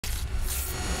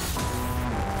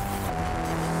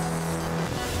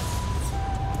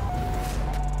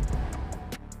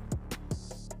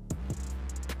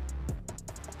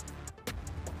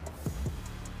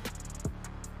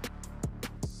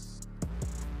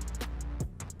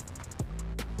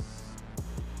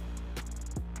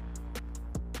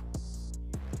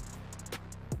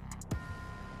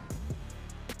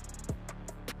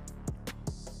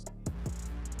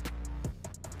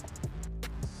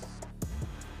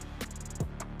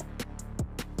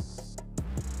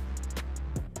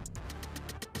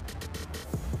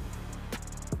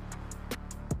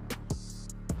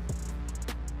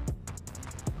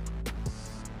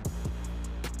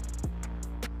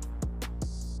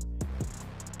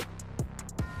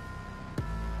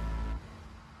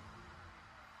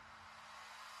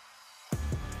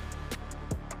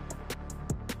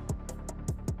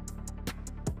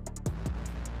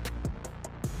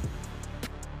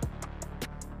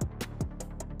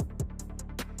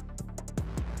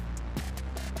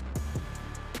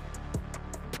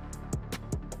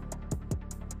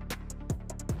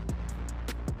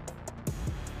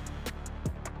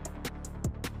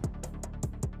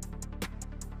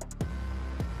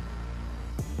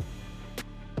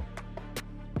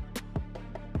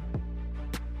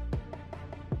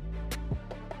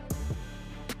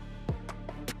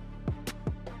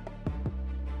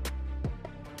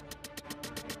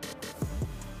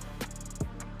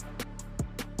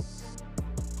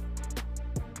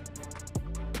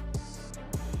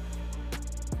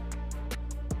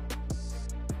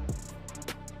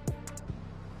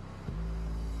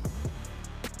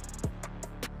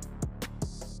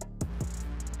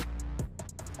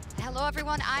Hello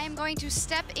everyone, I am going to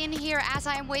step in here as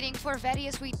I am waiting for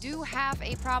Vedius. We do have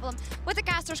a problem with the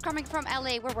casters coming from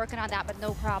LA. We're working on that, but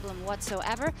no problem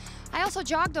whatsoever. I also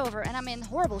jogged over and I'm in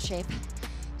horrible shape.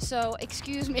 So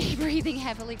excuse me breathing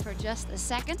heavily for just a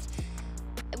second.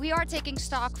 We are taking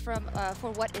stock from for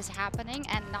what is happening,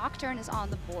 and Nocturne is on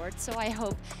the board, so I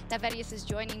hope that Vedius is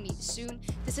joining me soon.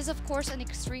 This is, of course, an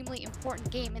extremely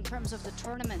important game in terms of the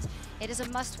tournament. It is a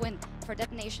must-win for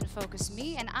DetonatioN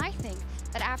FocusMe, and I think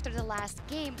that after the last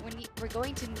game, we're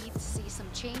going to need to see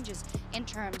some changes in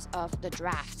terms of the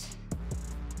draft.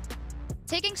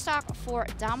 Taking stock for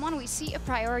Damwon, we see a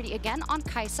priority again on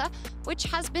Kai'Sa, which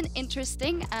has been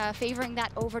interesting, favoring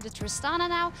that over the Tristana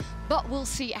now, but we'll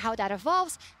see how that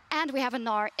evolves. And we have a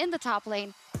Gnar in the top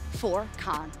lane for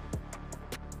Khan.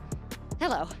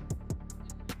 Hello.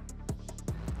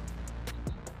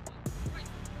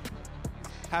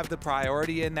 Have the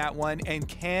priority in that one and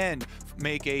can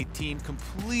make a team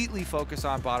completely focus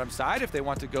on bottom side if they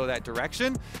want to go that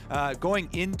direction. Going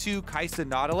into Kai'Sa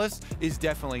Nautilus is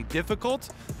definitely difficult,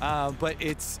 but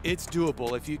it's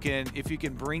doable if you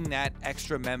can bring that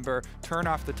extra member, turn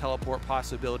off the teleport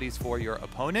possibilities for your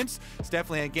opponents. It's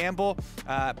definitely a gamble,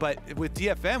 but with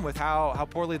DFM, with how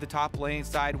poorly the top lane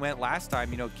side went last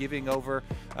time, you know, giving over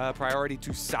priority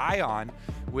to Sion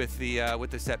with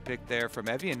the Sett pick there from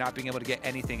Evie and not being able to get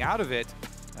anything out of it,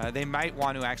 they might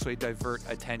want to actually divert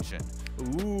attention.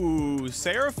 Ooh,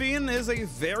 Seraphine is a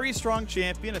very strong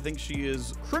champion. I think she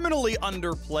is criminally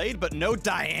underplayed, but no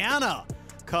Diana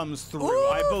comes through. Ooh,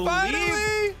 I believe.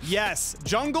 Finally! Yes,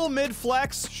 jungle mid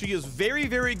flex. She is very,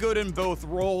 very good in both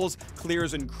roles.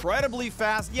 Clears incredibly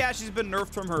fast. Yeah, she's been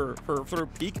nerfed from her sort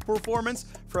of peak performance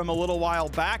from a little while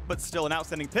back, but still an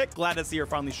outstanding pick. Glad to see her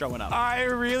finally showing up. I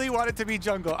really want it to be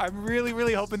jungle. I'm really,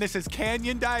 really hoping this is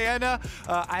Canyon Diana.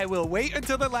 I will wait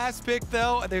until the last pick,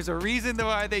 though. There's a reason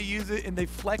why they use it in the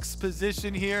flex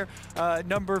position here.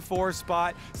 Number 4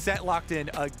 spot. Sett locked in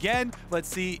again. Let's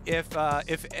see if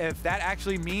that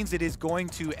actually means it is going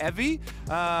to Evie.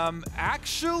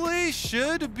 Actually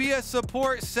should be a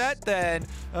support Sett then,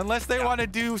 unless they want to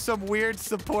do some weird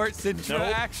support Syndra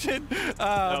action.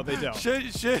 No, they don't.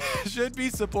 Should be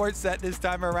support Sett this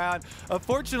time around.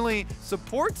 Unfortunately,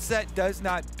 support Sett does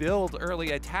not build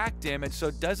early attack damage, so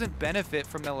doesn't benefit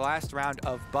from the last round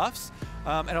of buffs.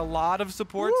 And a lot of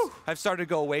supports have started to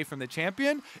go away from the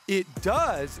champion. It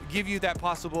does give you that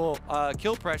possible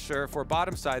kill pressure for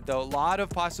bottom side, though. A lot of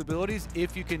possibilities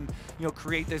if you can, you know,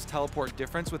 create this teleport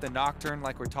difference with a Nocturne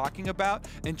like we're talking about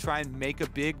and try and make a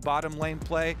big bottom lane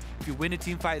play. If you win a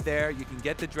team fight there, you can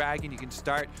get the dragon, you can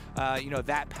start, you know,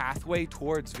 that pathway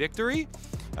towards victory.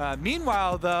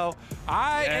 Meanwhile, though,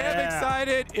 I am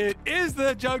excited. It is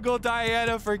the jungle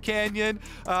Diana for Canyon.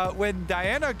 When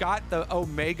Diana got the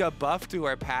Omega buff to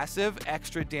her passive,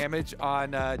 extra damage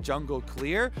on jungle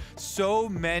clear, so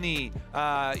many,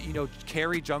 you know,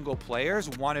 carry jungle players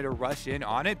wanted to rush in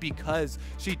on it because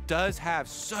she does have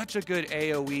such a good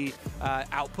AoE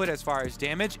output as far as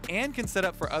damage and can set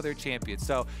up for other champions.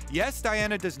 So yes,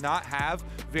 Diana does not have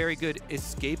very good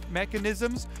escape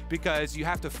mechanisms because you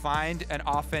have to find an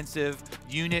offensive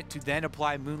unit to then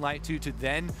apply Moonlight to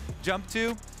then jump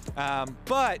to.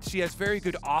 But she has very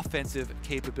good offensive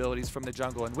capabilities from the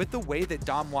jungle. And with the way that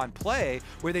Damwon play,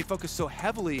 where they focus so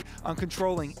heavily on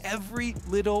controlling every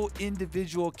little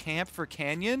individual camp for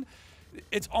Canyon,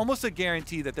 it's almost a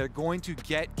guarantee that they're going to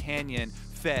get Canyon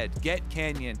fed, get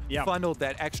Canyon funneled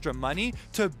that extra money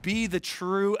to be the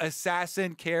true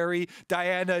assassin carry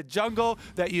Diana jungle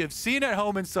that you have seen at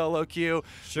home in solo queue.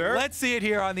 Sure. Let's see it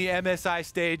here on the MSI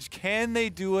stage. Can they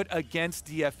do it against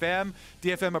DFM?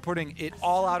 DFM are putting it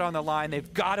all out on the line.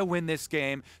 They've got to win this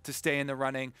game to stay in the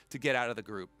running to get out of the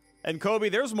group. And Kobe,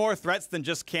 there's more threats than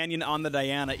just Canyon on the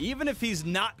Diana. Even if he's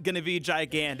not going to be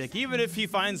gigantic, even if he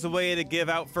finds a way to give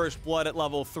out first blood at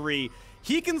level 3,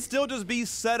 he can still just be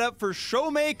set up for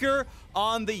Showmaker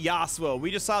on the Yasuo. We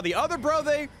just saw the other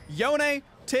brother, Yone,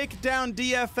 take down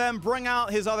DFM, bring out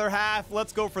his other half.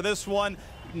 Let's go for this one.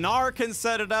 Gnar can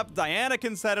set it up, Diana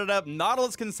can set it up,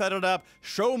 Nautilus can set it up,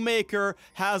 Showmaker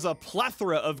has a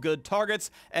plethora of good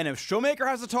targets, and if Showmaker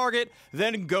has a target,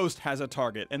 then Ghost has a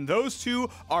target. And those two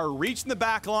are reaching the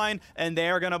back line, and they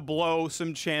are going to blow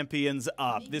some champions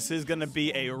up. This is going to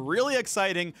be a really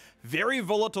exciting, very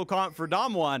volatile comp for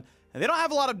Damwon, and they don't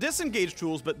have a lot of disengage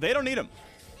tools, but they don't need them.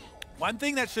 One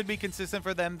thing that should be consistent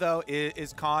for them, though,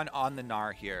 is Khan on the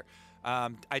Gnar here.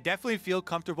 I definitely feel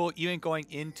comfortable even going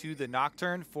into the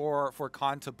Nocturne for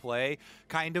Khan to play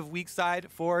kind of weak side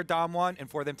for Damwon and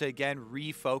for them to, again,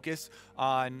 refocus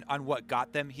on what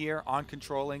got them here, on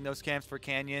controlling those camps for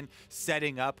Canyon,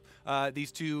 setting up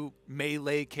these two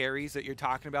melee carries that you're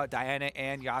talking about, Diana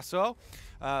and Yasuo,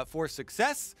 for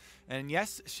success. And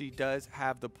yes, she does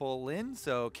have the pull in,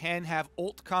 so can have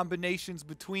ult combinations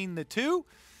between the two.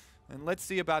 And let's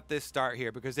see about this start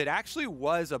here, because it actually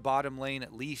was a bottom lane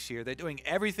leash here. They're doing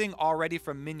everything already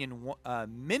from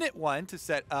minute one to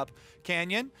set up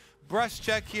Canyon. Brush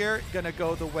check here, gonna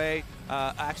go the way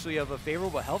actually of a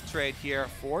favorable health trade here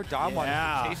for Damwon.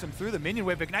 Yeah. Chase him through the minion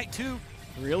wave. Ignite 2.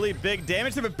 Really big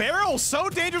damage to him, but BeryL so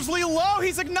dangerously low.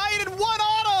 He's ignited 1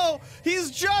 auto. He's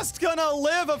just gonna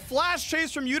live. A flash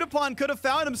chase from Yutapon could have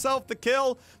found himself the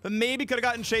kill, but maybe could have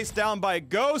gotten chased down by a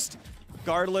Ghost.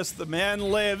 Regardless, the man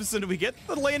lives, and we get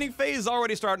the laning phase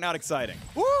already starting out exciting.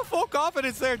 Woo, full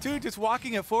confidence there too, just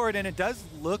walking it forward, and it does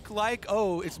look like,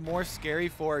 oh, it's more scary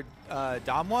for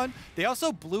Damwon. They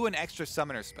also blew an extra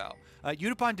summoner spell.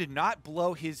 Yutapon did not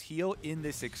blow his heal in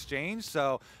this exchange,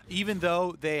 so even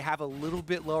though they have a little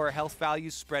bit lower health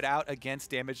values spread out against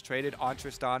damage traded on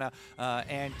Tristana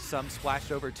and some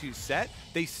splashed over to Sett,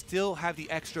 they still have the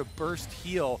extra burst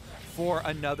heal for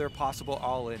another possible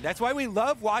all-in. That's why we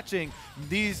love watching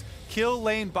these kill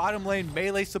lane, bottom lane,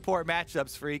 melee support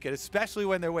matchups, Freak, and especially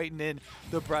when they're waiting in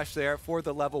the brush there for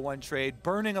the level 1 trade.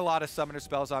 Burning a lot of summoner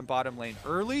spells on bottom lane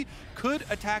early could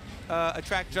attract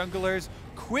junglers.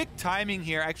 Quick timing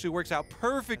here actually works out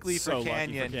perfectly for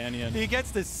Canyon. He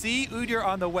gets to see Udyr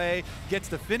on the way, gets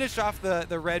to finish off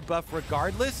the red buff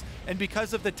regardless, and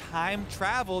because of the time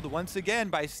traveled, once again,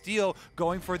 by Steel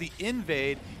going for the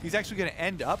invade, he's actually going to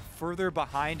end up further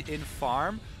behind in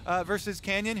farm versus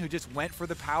Canyon, who just went for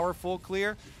the powerful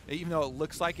clear. Even though it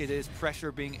looks like it is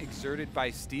pressure being exerted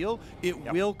by Steel, it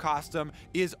will cost him,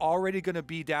 is already going to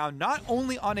be down, not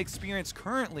only on experience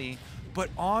currently, but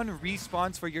on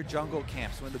respawns for your jungle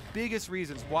camps. One of the biggest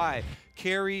reasons why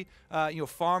carry,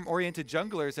 farm-oriented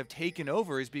junglers have taken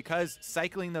over is because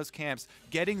cycling those camps,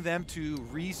 getting them to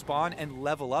respawn and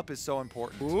level up is so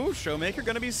important. Ooh, Showmaker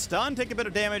gonna be stunned, take a bit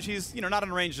of damage. He's, not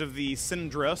in range of the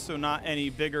Syndra, so not any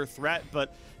bigger threat,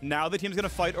 but now the team's gonna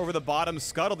fight over the bottom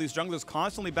scuttle. These junglers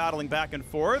constantly battling back and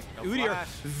forth. Udyr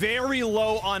very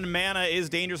low on mana, is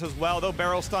dangerous as well, though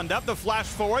BeryL stunned up. The flash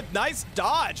forward, nice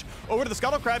dodge over to the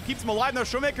Scuttle Crab, keeps him alive. Now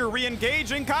Showmaker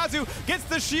re-engaging. Kazu gets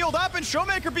the shield up, and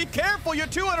Showmaker, be careful, you're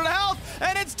 200 health,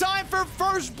 and it's time for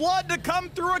first blood to come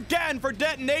through again for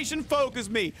Detonation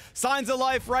FocusMe. Signs of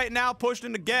life right now,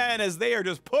 pushing again as they are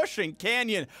just pushing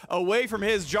Canyon away from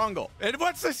his jungle. And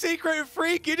what's the secret,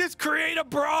 Freak? You just create a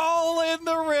brawl in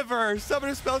the river.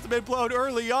 Summoner spells have been blown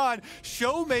early on.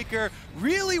 Showmaker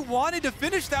really wanted to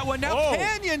finish that one. Now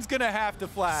Canyon's gonna have to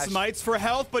flash. Smites for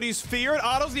health, but he's feared.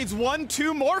 Autos needs 1,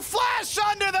 2 more. Flash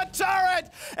under the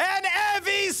turret, and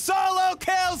Evie solo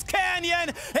kills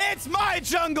Canyon. It's my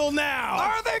jungle now.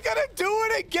 Are they gonna do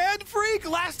it again, Freak?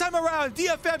 Last time around,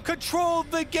 DFM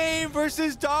controlled the game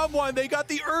versus Damwon. They got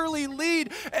the early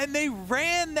lead, and they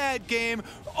ran that game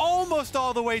almost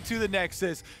all the way to the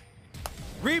Nexus.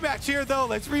 Rematch here, though.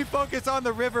 Let's refocus on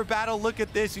the river battle. Look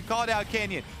at this. You called out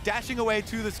Canyon, dashing away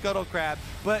to the Scuttle Crab.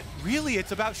 But really,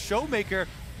 it's about Showmaker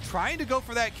trying to go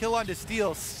for that kill onto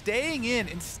Steel, staying in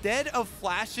instead of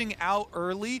flashing out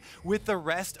early with the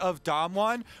rest of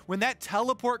Damwon. When that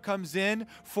teleport comes in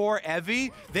for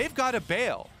Evie, they've got to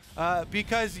bail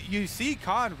because you see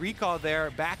Khan recall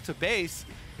there back to base.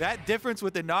 That difference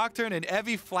with the Nocturne and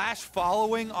Evie flash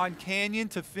following on Canyon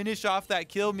to finish off that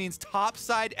kill means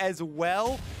topside as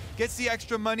well gets the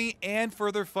extra money and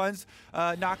further funds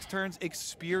Nocturne's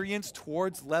experience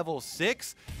towards level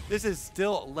 6. This is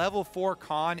still level 4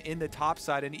 Khan in the top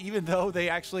side, and even though they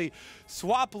actually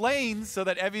swap lanes so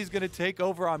that Evie's going to take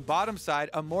over on bottom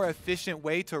side, a more efficient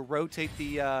way to rotate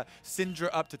the Syndra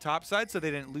up to top side so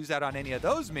they didn't lose out on any of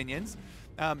those minions.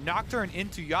 Nocturne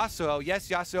into Yasuo. Yes,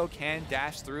 Yasuo can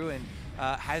dash through and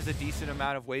has a decent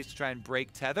amount of ways to try and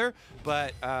break tether,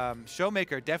 but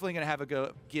Showmaker definitely going to have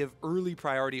a give early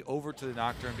priority over to the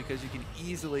Nocturne because you can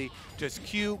easily just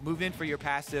Q, move in for your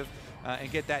passive, and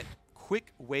get that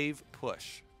quick wave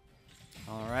push.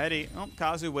 Alrighty,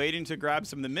 Kazu waiting to grab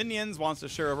some of the minions, wants to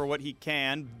share over what he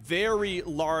can. Very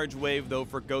large wave, though,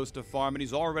 for Ghost to farm, and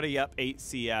he's already up 8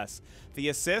 CS. The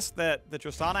assist that the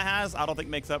Tristana has, I don't think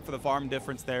makes up for the farm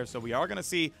difference there, so we are going to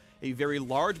see a very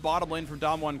large bottom lane from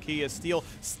Damwon KIA. Steel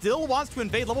still wants to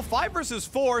invade level 5 versus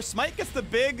 4. Smite gets the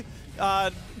big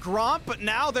Gromp, but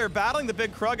now they're battling the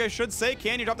big Krug, I should say.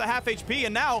 Canyon dropped to half HP,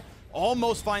 and now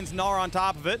almost finds Gnar on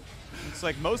top of it. Looks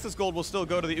like most of this gold will still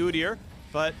go to the Udyr.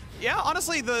 But yeah,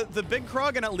 honestly, the big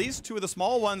Krug and at least 2 of the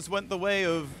small ones went the way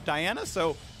of Diana,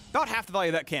 so about half the value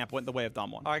of that camp went the way of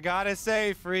Damwon. I gotta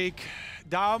say, Freak,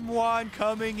 Damwon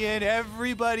coming in,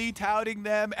 everybody touting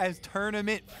them as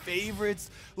tournament favorites,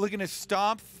 looking to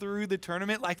stomp through the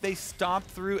tournament like they stomped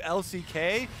through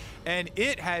LCK, and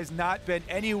it has not been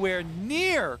anywhere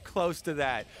near close to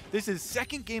that. This is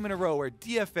second game in a row where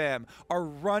DFM are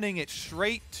running it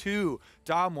straight to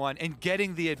Damwon and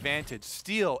getting the advantage.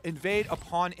 Steal, invade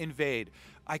upon invade.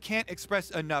 I can't express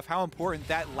enough how important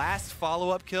that last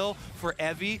follow-up kill for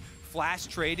Evie, flash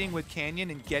trading with Canyon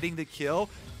and getting the kill,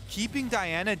 keeping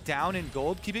Diana down in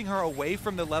gold, keeping her away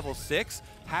from the level 6,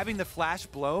 having the flash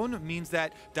blown means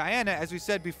that Diana, as we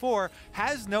said before,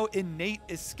 has no innate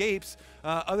escapes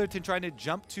other than trying to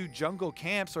jump to jungle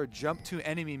camps or jump to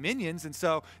enemy minions. And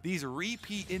so these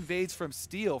repeat invades from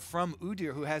Steal, from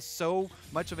Udyr, who has so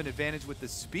much of an advantage with the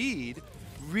speed,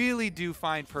 really do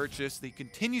find purchase. He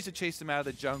continues to chase them out of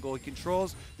the jungle. He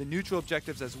controls the neutral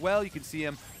objectives as well. You can see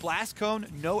him blast cone,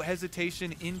 no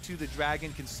hesitation into the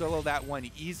dragon, can solo that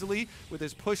one easily with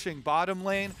his pushing bottom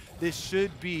lane. This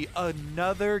should be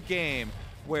another game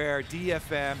where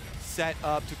DFM set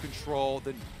up to control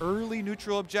the early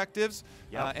neutral objectives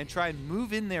and try and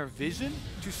move in their vision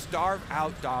to starve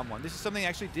out Damwon. This is something they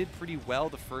actually did pretty well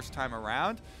the first time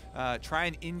around. Try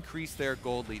and increase their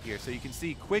gold lead here. So you can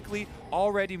see quickly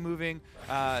already moving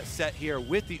Sett here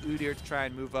with the Udyr to try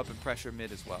and move up and pressure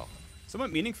mid as well.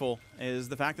 Somewhat meaningful is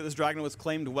the fact that this dragon was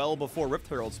claimed well before Rift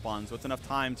Herald spawned, so it's enough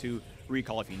time to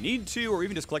recall if you need to, or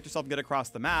even just collect yourself and get across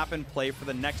the map and play for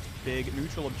the next big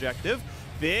neutral objective.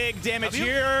 Big damage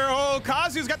here. Oh,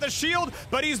 Kazu's got the shield,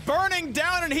 but he's burning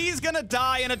down and he's gonna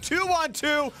die in a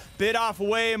 2-on-2. Bit off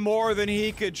way more than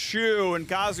he could chew, and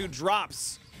Kazu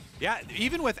drops. Yeah,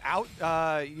 even without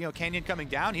Canyon coming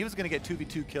down, he was gonna get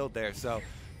 2v2 killed there. So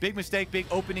big mistake, big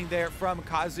opening there from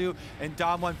Kazu, and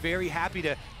Damwon very happy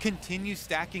to continue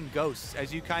stacking Ghosts.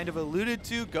 As you kind of alluded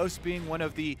to, Ghosts being one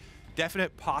of the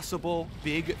definite possible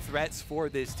big threats for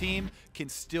this team, can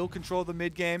still control the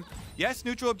mid game. Yes,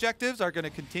 neutral objectives are going to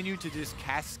continue to just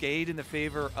cascade in the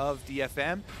favor of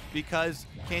DFM because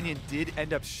Canyon did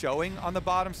end up showing on the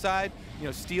bottom side. You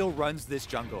know, Steal runs this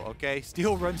jungle, okay?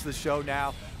 Steal runs the show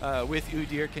now with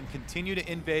Udyr, can continue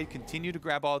to invade, continue to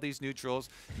grab all these neutrals.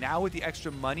 Now with the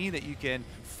extra money that you can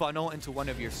funnel into one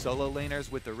of your solo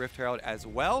laners with the Rift Herald as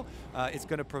well, it's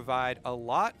going to provide a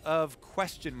lot of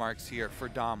question marks here for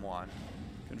Damwon.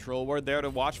 Control word there to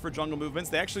watch for jungle movements.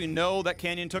 They actually know that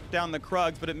Canyon took down the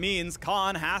Krugs, but it means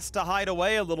Khan has to hide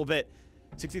away a little bit.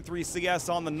 63 CS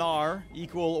on the Gnar,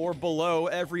 equal or below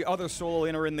every other solo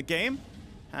laner in the game.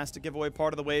 Has to give away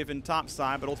part of the wave in top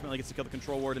side, but ultimately gets to kill the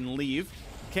control ward and leave.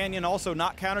 Canyon also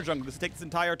not counter jungle, just takes his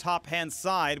entire top hand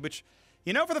side, which,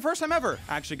 you know, for the first time ever,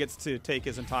 actually gets to take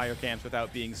his entire camps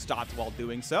without being stopped while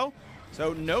doing so.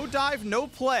 So no dive, no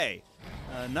play.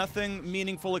 Nothing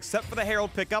meaningful except for the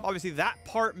Herald pickup. Obviously, that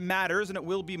part matters, and it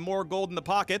will be more gold in the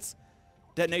pockets.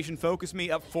 DetonatioN FocusMe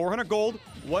up 400 gold,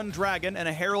 1 dragon, and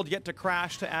a Herald yet to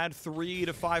crash to add 300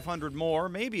 to 500 more.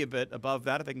 Maybe a bit above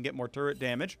that if they can get more turret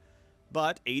damage.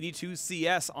 But 82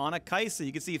 CS on a Kai'Sa.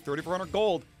 You can see 3,400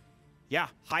 gold. Yeah,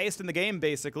 highest in the game,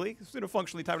 basically. Sort of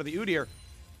functionally tied to the Udyr.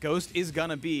 Ghost is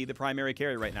gonna be the primary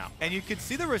carry right now. And you can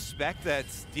see the respect that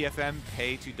DFM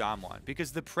pay to Damwon,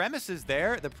 because the premise is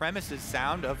there, the premise is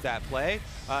sound of that play.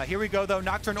 Here we go though,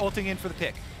 Nocturne ulting in for the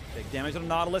pick. Big damage on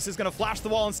Nautilus, is gonna flash the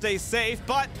wall and stay safe,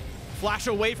 but flash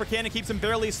away for Cannon keeps him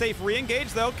barely safe.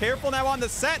 Re-engage though, careful now on the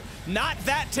Sett. Not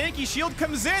that tanky, shield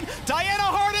comes in. Diana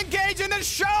hard engage into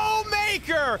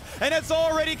Showmaker! And it's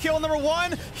already kill number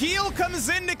 1. Heal comes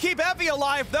in to keep Evie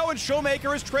alive though, and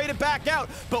Showmaker is traded back out.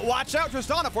 But watch out,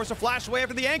 Tristana forced to flash away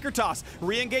after the anchor toss.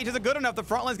 Re-engage isn't good enough, the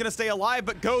front line's gonna stay alive,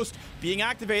 but Ghost being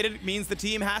activated means the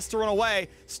team has to run away.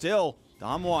 Still,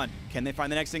 Damwon, can they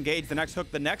find the next engage, the next hook,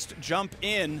 the next jump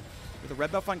in? With a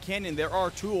red buff on Canyon, there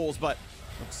are tools, but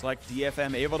looks like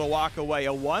DFM able to walk away.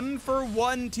 A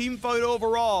 1-for-1 team fight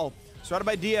overall. Started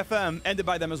by DFM, ended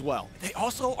by them as well. They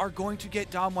also are going to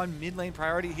get Damwon mid lane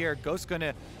priority here. Ghost's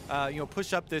gonna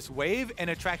push up this wave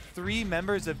and attract 3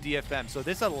 members of DFM. So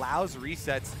this allows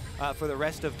resets for the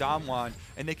rest of Damwon,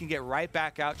 and they can get right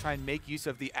back out, try and make use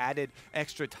of the added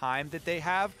extra time that they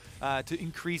have to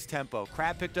increase tempo.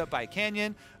 Crab picked up by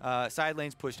Canyon, side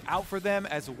lanes pushed out for them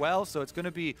as well. So it's gonna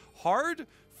be hard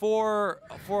for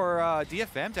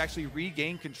DFM to actually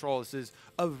regain control. This is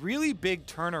a really big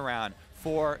turnaround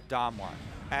for Damwon.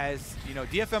 As you know,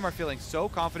 DFM are feeling so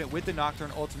confident with the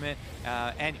Nocturne ultimate,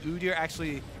 and Udyr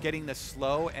actually getting the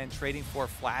slow and trading for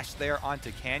flash there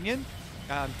onto Canyon.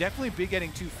 Definitely big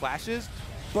getting 2 flashes,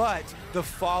 but the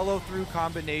follow-through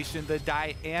combination, the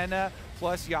Diana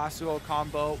plus Yasuo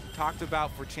combo talked about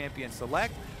for champion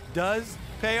select does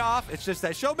pay off. It's just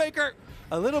that Showmaker,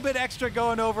 a little bit extra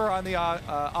going over on the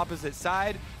opposite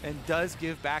side, and does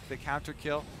give back the counter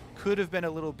kill. Could have been a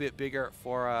little bit bigger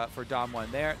for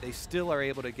Dom1 there. They still are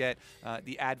able to get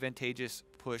the advantageous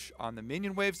push on the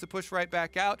minion waves to push right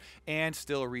back out and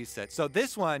still reset. So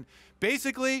this one,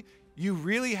 basically, you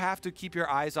really have to keep your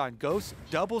eyes on Ghost.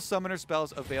 Double summoner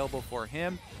spells available for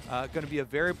him. Going to be a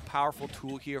very powerful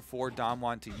tool here for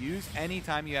Dom1 to use.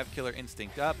 Anytime you have Killer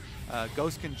Instinct up,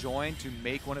 Ghost can join to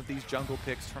make one of these jungle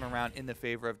picks turn around in the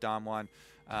favor of Dom1.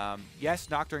 Yes,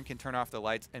 Nocturne can turn off the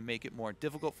lights and make it more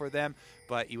difficult for them,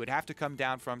 but you would have to come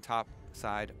down from top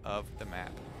side of the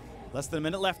map. Less than a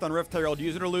minute left on Rift Herald.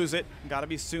 Use it or lose it. Got to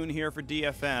be soon here for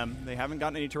DFM. They haven't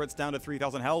gotten any turrets down to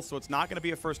 3,000 health, so it's not going to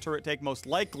be a first turret take most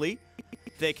likely.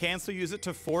 They can still use it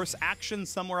to force action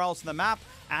somewhere else in the map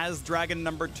as Dragon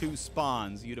number 2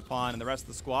 spawns. Yutapon and the rest of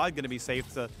the squad going to be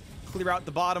safe to clear out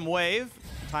the bottom wave.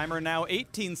 Timer now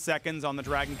 18 seconds on the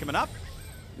Dragon coming up.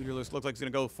 Udyr looks like he's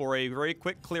going to go for a very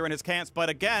quick clear in his camps, but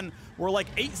again, we're like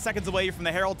 8 seconds away from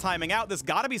the Herald timing out. This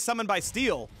got to be summoned by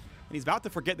Steel, and he's about to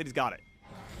forget that he's got it.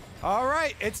 All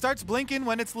right, it starts blinking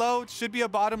when it's low. It should be a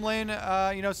bottom lane,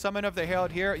 summon of the Herald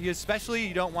here.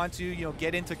 You don't want to,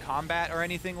 get into combat or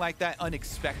anything like that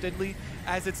unexpectedly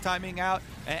as it's timing out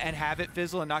and have it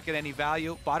fizzle and not get any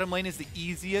value. Bottom lane is the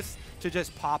easiest to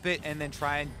just pop it and then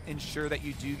try and ensure that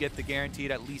you do get the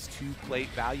guaranteed at least 2 plate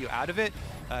value out of it.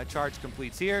 Charge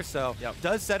completes here, so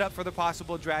does set up for the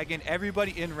possible dragon.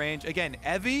 Everybody in range. Again,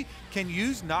 Evie can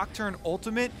use Nocturne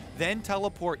ultimate, then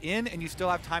teleport in, and you still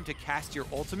have time to cast your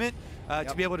ultimate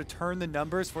to be able to turn the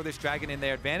numbers for this dragon in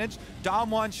their advantage.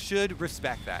 Dom1 should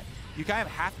respect that. You kind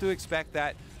of have to expect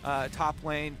that top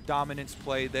lane dominance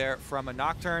play there from a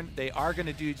Nocturne. They are going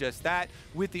to do just that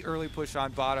with the early push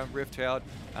on bottom, Rift Herald,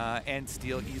 and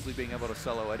Steel easily being able to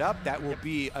solo it up. That will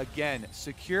be, again,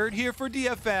 secured here for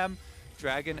DFM.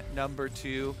 Dragon number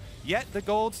 2. Yet the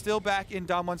gold still back in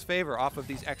Dom1's favor off of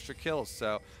these extra kills.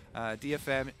 So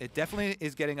DFM, it definitely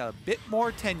is getting a bit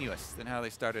more tenuous than how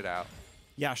they started out.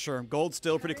 Yeah, sure. Gold's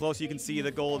still pretty close. You can see the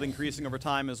gold increasing over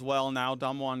time as well. Now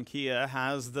Dom1 KIA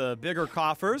has the bigger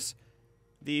coffers.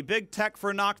 The big tech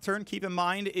for Nocturne, keep in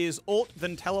mind, is ult,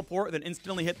 then teleport, then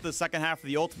instantly hit the second half of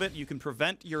the ultimate. You can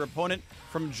prevent your opponent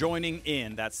from joining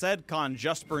in. That said, Khan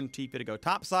just burned TP to go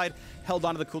topside, held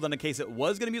onto the cooldown in case it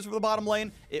was going to be used for the bottom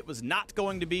lane. It was not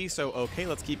going to be, so okay,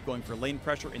 let's keep going for lane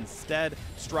pressure instead.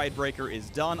 Stride Breaker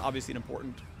is done. Obviously an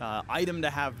important item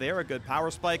to have there, a good power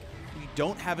spike. We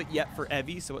don't have it yet for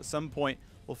Evie, so at some point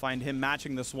we'll find him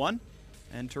matching this one.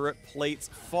 And turret plates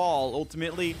fall.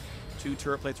 Ultimately, 2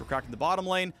 turret plates were cracked in the bottom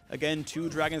lane. Again, 2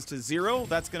 dragons to 0.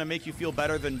 That's going to make you feel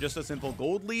better than just a simple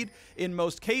gold lead in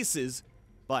most cases.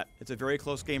 But it's a very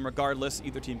close game regardless.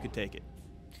 Either team could take it.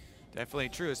 Definitely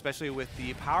true, especially with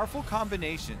the powerful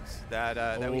combinations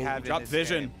that we have in this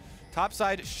vision. game.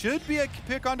 Topside should be a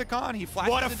pick onto Khan. He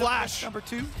flashes. What a flash! Number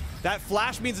 2. That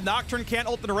flash means Nocturne can't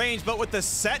ult in range, but with the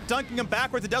Sett dunking him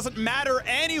backwards, it doesn't matter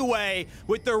anyway.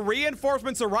 With the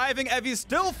reinforcements arriving, Evie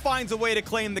still finds a way to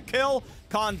claim the kill.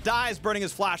 Khan dies, burning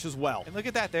his flash as well. And look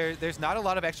at that, there's not a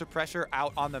lot of extra pressure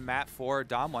out on the map for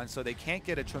Dom1, so they can't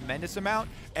get a tremendous amount.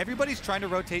 Everybody's trying to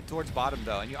rotate towards bottom,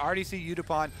 though, and you already see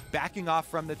Yutapon backing off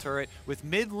from the turret with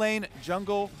mid lane,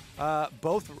 jungle,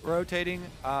 both rotating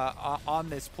on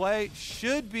this play.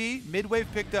 Should be mid wave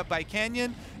picked up by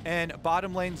Canyon, and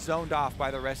bottom lane zoned off by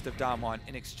the rest of Dom1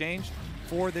 in exchange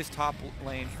for this top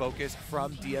lane focus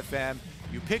from DFM.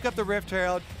 You pick up the Rift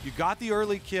Herald, you got the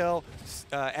early kill.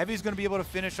 Evie's going to be able to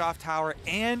finish off tower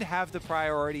and have the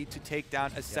priority to take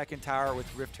down a second tower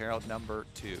with Rift Herald number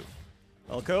 2.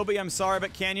 Well, Kobe, I'm sorry,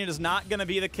 but Canyon is not going to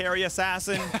be the carry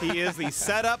assassin. He is the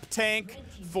setup tank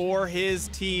for his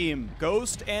team.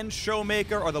 Ghost and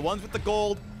Showmaker are the ones with the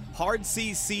gold. Hard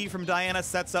CC from Diana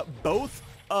sets up both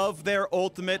of their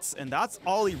ultimates, and that's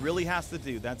all he really has to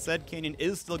do. That said, Canyon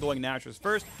is still going Naturals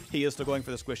first. He is still going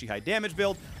for the squishy high damage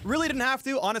build. Really didn't have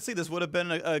to. Honestly, this would have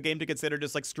been a game to consider,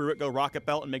 just like screw it, go Rocket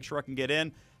Belt and make sure I can get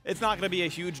in. It's not going to be a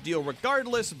huge deal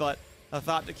regardless, but a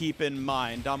thought to keep in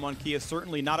mind. Dom1 KIA is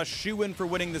certainly not a shoo-in for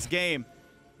winning this game.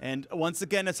 And once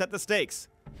again, to set the stakes,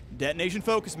 DetonatioN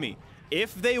FocusMe,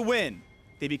 if they win,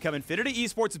 they become Infinity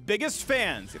Esports' biggest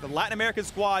fans. If the Latin American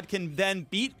squad can then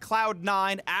beat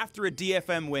Cloud9 after a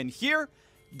DFM win here,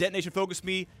 DetonatioN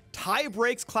FocusMe tie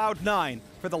breaks Cloud9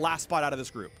 for the last spot out of this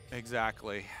group.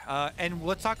 Exactly. And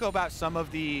let's talk about some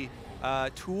of the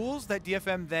tools that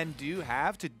DFM then do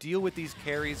have to deal with these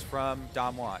carries from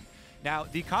Dom1. Now,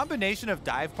 the combination of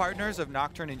dive partners of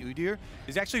Nocturne and Udyr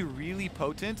is actually really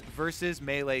potent versus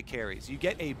melee carries. You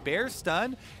get a bear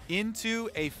stun into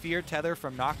a fear tether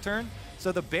from Nocturne.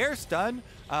 So the bear stun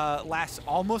lasts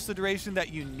almost the duration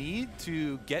that you need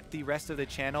to get the rest of the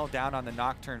channel down on the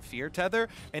Nocturne fear tether,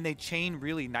 and they chain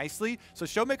really nicely. So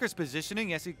Showmaker's positioning,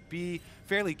 yes, you be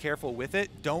fairly careful with it.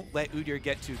 Don't let Udyr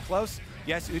get too close.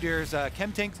 Yes, Udyr's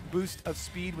Chem Tank boost of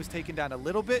speed was taken down a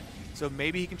little bit, so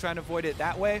maybe he can try and avoid it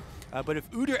that way. But if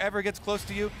Udyr ever gets close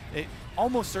to you, it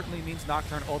almost certainly means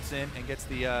Nocturne ults in and gets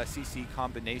the CC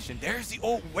combination. There's the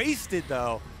ult wasted,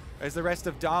 though. As the rest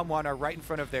of Damwon are right in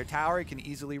front of their tower, it can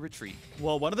easily retreat.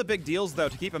 Well, one of the big deals, though,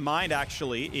 to keep in mind,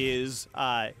 actually, is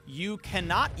you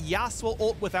cannot Yasuo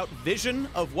ult without vision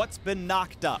of what's been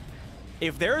knocked up.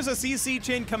 If there's a CC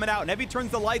chain coming out and Evie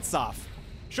turns the lights off,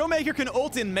 Showmaker can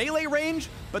ult in melee range,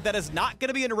 but that is not going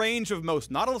to be in range of most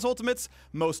Nautilus ultimates,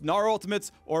 most Gnar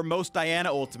ultimates, or most Diana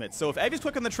ultimates. So if Evie's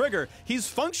quick on the trigger, he's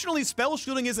functionally spell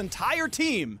shielding his entire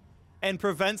team and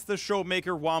prevents the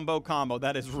Showmaker Wombo combo.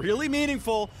 That is really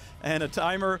meaningful and a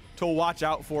timer to watch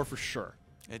out for sure.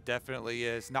 It definitely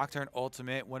is. Nocturne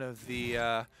Ultimate, one of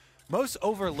the most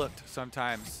overlooked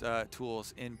sometimes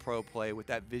tools in pro play with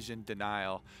that vision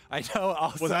denial. I know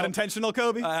also— Was that intentional,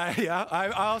 Kobe? Yeah, I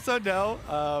also know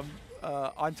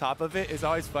on top of it, it's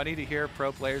always funny to hear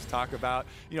pro players talk about,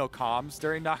 comms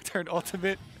during Nocturne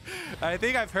Ultimate. I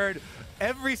think I've heard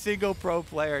every single pro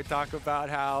player talk about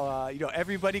how,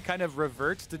 everybody kind of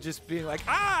reverts to just being like,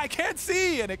 I can't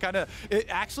see. And it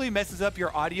actually messes up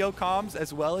your audio comms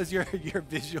as well as your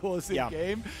visuals in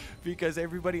game, because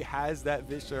everybody has that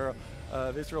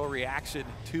visceral reaction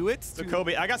to it. So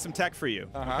Kobe, I got some tech for you,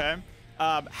 okay?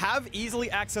 Have easily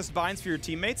accessed binds for your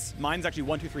teammates. Mine's actually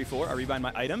 1, 2, 3, 4. I rebind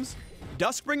my items.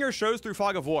 Duskbringer shows through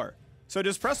Fog of War. So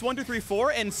just press 1, 2, 3,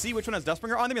 4 and see which one has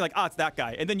Duskbringer on them. You're like, it's that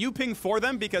guy. And then you ping for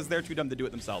them because they're too dumb to do it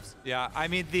themselves. Yeah, I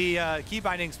mean, the key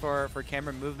bindings for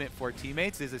camera movement for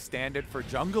teammates is a standard for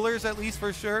junglers, at least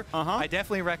for sure. I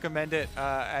definitely recommend it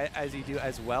as you do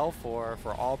as well for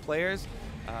all players.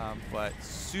 But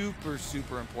super,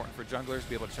 super important for junglers to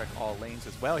be able to check all lanes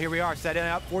as well. Here we are setting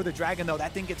up for the dragon, though.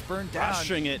 That thing gets burned down.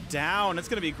 Rushing it down. It's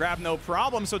going to be grab no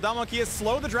problem. So DWG KIA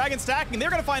slow the dragon stacking. They're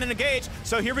going to find an engage.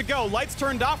 So here we go. Lights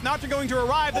turned off. Nocturne going to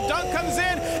arrive. The dunk comes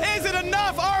in. Is it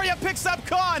enough? Aria picks up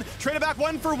Khan. Traded back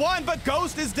 1 for 1, but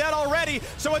Ghost is dead already.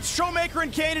 So it's Showmaker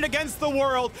and Kanan against the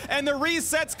world. And the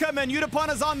resets come in.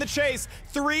 Yutapon is on the chase.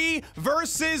 3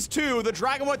 versus 2. The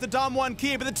dragon went to DWG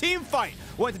KIA, but the team fight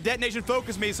went to DetonatioN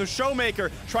FocusMe. So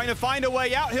Showmaker trying to find a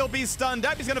way out. He'll be stunned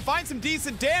up. He's going to find some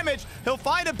decent damage. He'll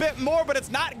find a bit more, but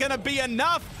it's not going to be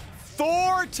enough.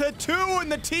 4-2 in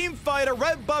the team fight. A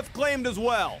red buff claimed as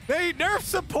well. They nerf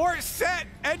support Sett,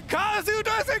 and Kazu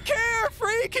doesn't care.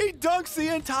 Freaking dunks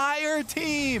the entire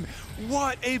team.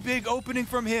 What a big opening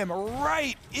from him.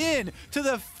 Right in to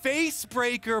the face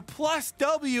breaker plus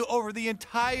W over the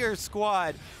entire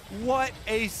squad. What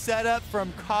a setup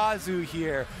from Kazu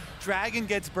here. Dragon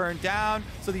gets burned down,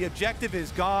 so the objective is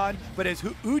gone. But as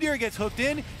Udyr gets hooked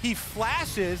in, he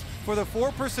flashes for the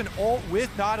 4-person ult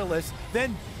with Nautilus,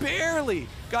 then barely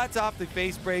guts off the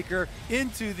face breaker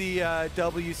into the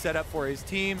W setup for his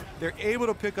team. They're able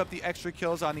to pick up the extra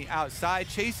kills on the outside,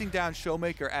 chasing down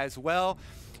Showmaker as well.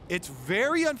 It's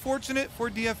very unfortunate for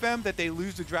DFM that they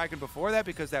lose the dragon before that,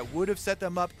 because that would have set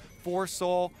them up for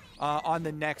Soul on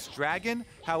the next dragon.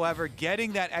 However,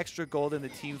 getting that extra gold in the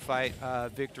team fight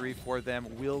victory for them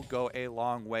will go a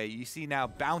long way. You see now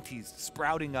bounties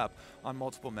sprouting up on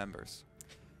multiple members.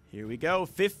 Here we go,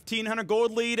 1,500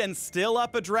 gold lead and still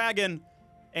up a dragon.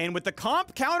 And with the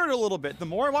comp countered a little bit, the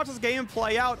more I watch this game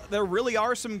play out, there really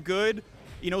are some good,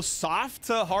 soft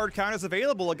to hard counters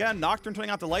available. Again, Nocturne turning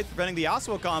out the lights, preventing the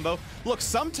Yasuo combo. Look,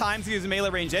 sometimes he's in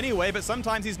melee range anyway, but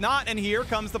sometimes he's not, and here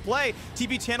comes the play.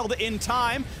 TP channeled in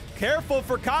time. Careful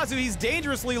for Kazu, he's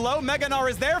dangerously low. Gnar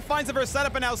is there, finds a verse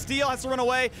setup, and now Steel has to run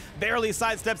away. Barely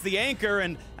sidesteps the anchor,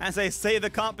 and as they say,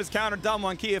 the comp is countered.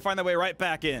 DWG KIA find their way right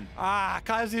back in.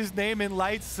 Kazu's name in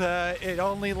lights, it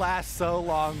only lasts so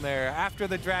long there. After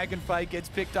the dragon fight gets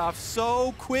picked off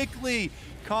so quickly,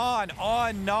 Khan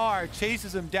on Gnar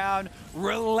chases him down,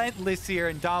 relentless here,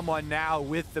 and DWG now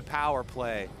with the power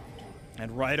play.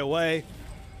 And right away,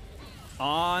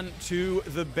 on to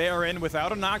the Baron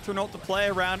without a Nocturne ult to play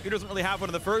around. Udyr doesn't really have one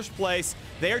in the first place.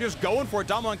 They're just going for it.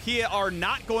 DWG KIA are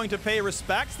not going to pay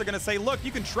respects. They're going to say, look,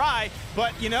 you can try,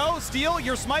 but Steel,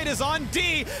 your smite is on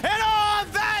D. And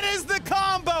that is the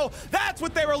combo! That's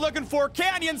what they were looking for.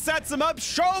 Canyon sets him up,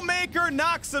 Showmaker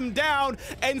knocks him down,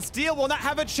 and Steel will not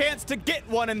have a chance to get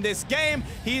one in this game.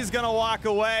 He's gonna walk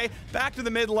away. Back to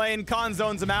the mid lane, Khan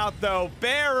zones him out though.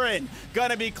 Baron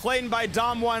gonna be claimed by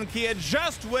DWG KIA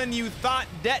just when you thought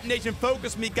DetonatioN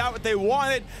FocusMe got what they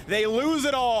wanted. They lose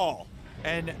it all.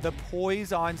 And the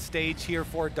poise on stage here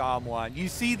for DWG. You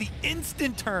see the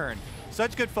instant turn.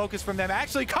 Such good focus from them.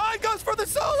 Actually, Khan goes for the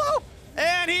solo!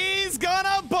 And he's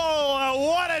gonna bowl.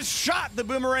 What a shot. The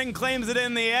boomerang claims it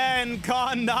in the end.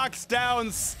 Khan knocks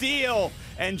down Steel.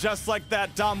 And just like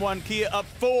that, DWG KIA up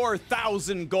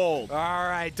 4,000 gold. All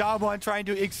right, DWG trying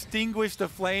to extinguish the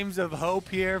flames of hope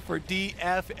here for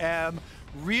DFM.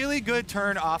 Really good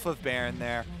turn off of Baron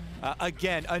there.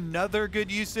 Again, another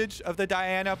good usage of the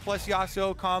Diana plus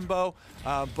Yasuo combo,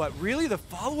 but really the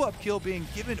follow-up kill being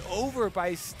given over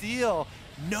by Steel.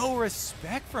 No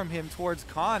respect from him towards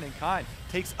Khan, and Khan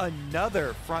takes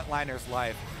another frontliner's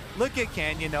life. Look at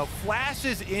Canyon though,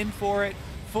 flashes in for it,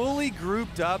 fully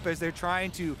grouped up as they're trying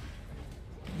to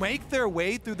make their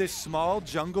way through this small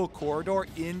jungle corridor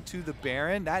into the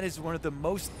Baron. That is one of the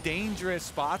most dangerous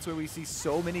spots where we see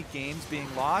so many games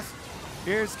being lost.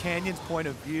 Here's Canyon's point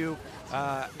of view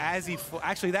as he,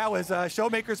 actually that was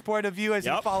Showmaker's point of view as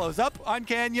he follows up on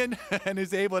Canyon and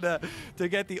is able to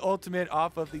get the ultimate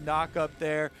off of the knock up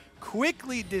there,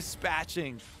 quickly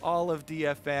dispatching all of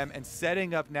DFM and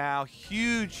setting up now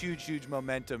huge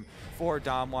momentum for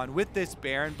DWG. With this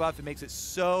Baron buff, it makes it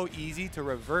so easy to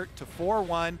revert to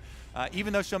 4-1.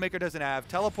 Even though Showmaker doesn't have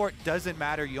teleport, doesn't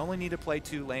matter. You only need to play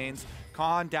 2 lanes.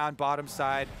 Khan down bottom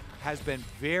side has been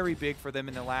very big for them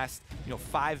in the last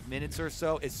 5 minutes or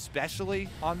so, especially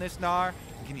on this Gnar.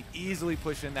 You can easily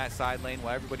push in that side lane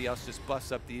while everybody else just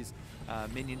busts up these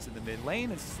minions in the mid lane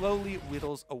and slowly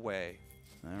whittles away.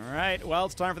 All right, well,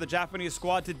 it's time for the Japanese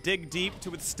squad to dig deep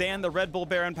to withstand the Red Bull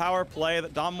Baron power play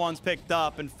that DWG's picked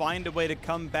up and find a way to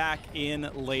come back in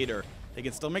later. They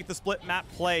can still make the split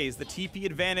map plays. The TP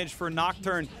advantage for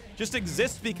Nocturne just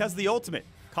exists because of the ultimate.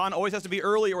 Khan always has to be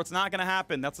early or it's not going to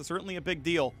happen. That's certainly a big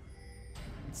deal.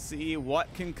 Let's see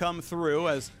what can come through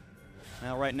as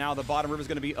now right now the bottom river is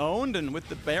going to be owned, and with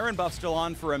the Baron buff still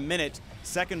on for a minute,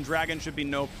 second dragon should be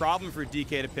no problem for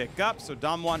DK to pick up. So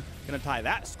DWG going to tie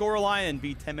that scoreline and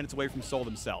be 10 minutes away from Seoul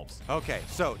themselves. Okay,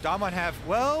 so DWG have,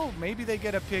 well, maybe they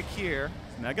get a pick here.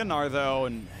 Mega Gnar though,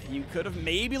 and you could have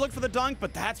maybe looked for the dunk,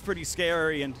 but that's pretty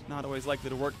scary and not always likely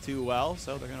to work too well.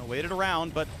 So they're going to wait it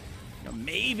around, but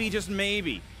maybe, just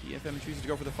maybe, DFM chooses to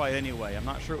go for the fight anyway. I'm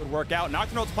not sure it would work out.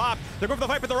 Nocturne pop. They're going for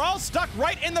the fight, but they're all stuck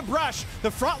right in the brush. The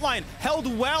front line held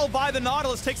well by the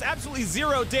Nautilus. Takes absolutely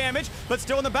 0 damage, but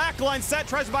still in the back line. Sett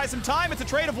tries to buy some time. It's a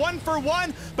trade of 1 for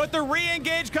 1, but the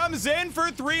re-engage comes in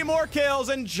for 3 more kills.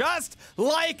 And just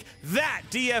like that,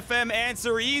 DFM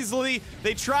answer easily.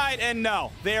 They tried, and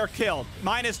no, they are killed.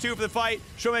 -2 for the fight.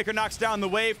 Showmaker knocks down the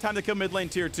wave. Time to kill mid lane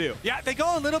tier 2. Yeah, they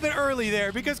go a little bit early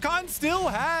there because Khan still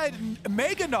had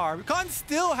Mega Gnar. Khan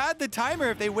still had the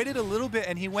timer. If they waited a little bit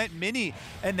and he went mini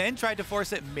and then tried to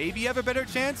force it, maybe have a better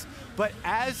chance. But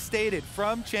as stated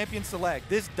from Champion Select,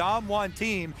 this DWG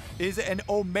team is an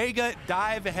Omega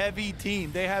dive heavy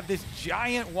team. They have this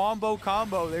giant wombo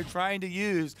combo they're trying to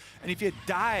use. And if you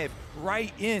dive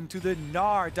right into the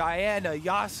Gnar, Diana,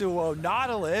 Yasuo,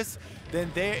 Nautilus,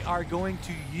 then they are going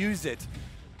to use it.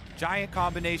 Giant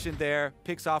combination there,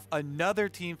 picks off another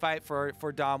team fight for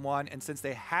DWG, and since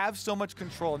they have so much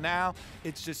control now,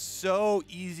 it's just so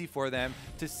easy for them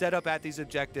to set up at these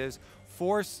objectives,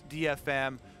 force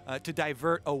DFM to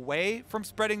divert away from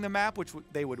spreading the map, which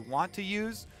they would want to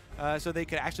use, so they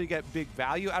could actually get big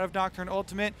value out of Nocturne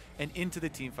Ultimate and into the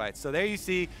team fights. So there you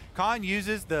see, Khan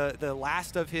uses the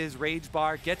last of his Rage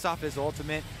Bar, gets off his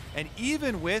ultimate, and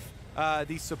even with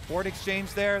the support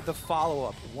exchange there, the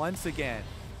follow-up, once again,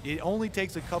 it only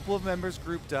takes a couple of members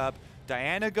grouped up.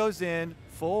 Diana goes in,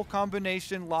 full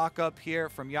combination lockup here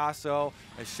from Yasuo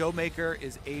as Showmaker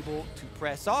is able to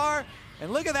press R.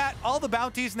 And look at that, all the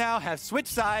bounties now have switched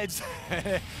sides.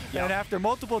 And after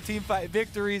multiple team fight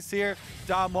victories here,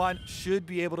 DWG should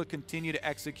be able to continue to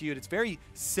execute. It's very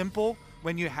simple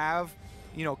when you have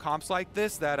comps like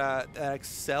this that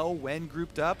excel when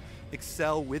grouped up,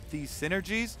 excel with these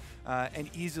synergies,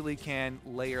 and easily can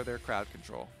layer their crowd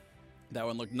control. That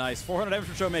one looked nice. 400 damage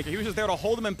from Showmaker. He was just there to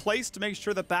hold him in place to make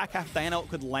sure the back half Diana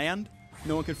could land.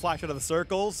 No one could flash out of the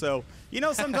circle. So,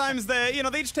 sometimes they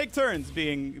each take turns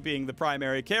being the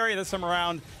primary carry. This time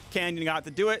around, Canyon got to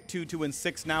do it.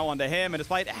 2-2-6 now onto him. And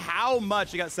despite how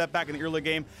much he got set back in the early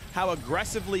game, how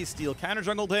aggressively Steel counter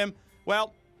jungled him,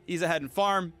 well, he's ahead in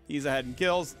farm, he's ahead in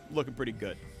kills, looking pretty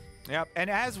good. Yep, and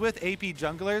as with AP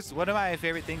junglers, one of my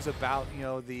favorite things about, you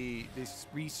know, this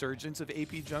resurgence of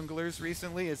AP junglers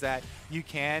recently is that you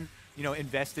can, you know,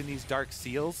 invest in these dark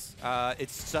seals.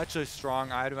 It's such a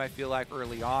strong item, I feel like,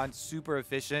 early on, super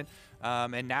efficient.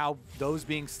 And now those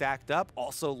being stacked up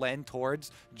also lend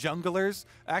towards junglers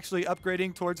actually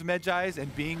upgrading towards Medjais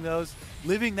and being those,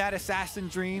 living that assassin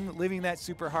dream, living that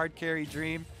super hard carry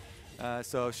dream.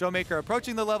 So Showmaker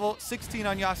approaching the level 16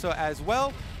 on Yasuo as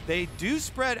well. They do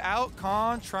spread out.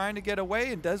 Khan trying to get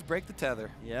away and does break the tether.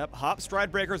 Yep, Hop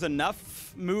Stride Breaker's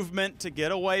enough movement to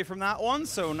get away from that one.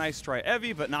 So nice try,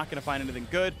 Evie, but not going to find anything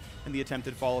good. And the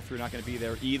attempted follow through not going to be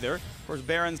there either. Of course,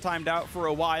 Baron's timed out for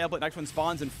a while, but next one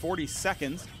spawns in 40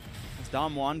 seconds. As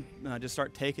Damwon just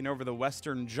start taking over the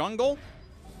western jungle.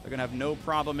 They're going to have no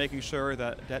problem making sure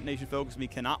that DetonatioN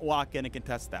FocusMe cannot walk in and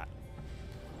contest that.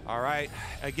 All right,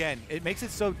 again, it makes it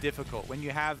so difficult when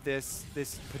you have this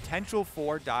potential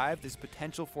for dive, this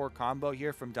potential for combo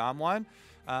here from Damwon,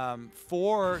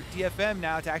 for DFM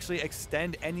now to actually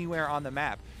extend anywhere on the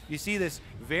map. You see this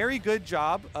very good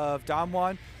job of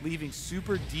Damwon leaving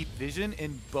super deep vision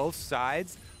in both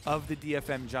sides of the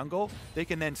DFM jungle. They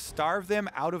can then starve them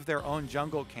out of their own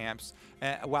jungle camps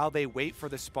while they wait for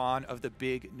the spawn of the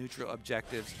big neutral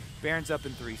objectives. Baron's up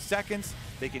in 3 seconds.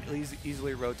 They can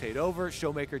easily rotate over.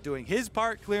 Showmaker doing his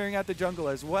part, clearing out the jungle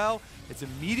as well. It's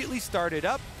immediately started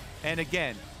up. And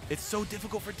again, it's so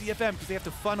difficult for DFM because they have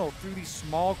to funnel through these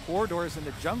small corridors in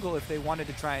the jungle if they wanted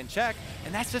to try and check.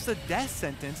 And that's just a death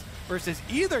sentence versus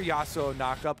either Yasuo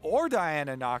knockup or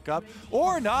Diana knockup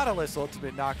or Nautilus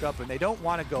ultimate knockup, and they don't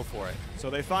want to go for it. So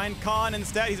they find Khan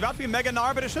instead. He's about to be Mega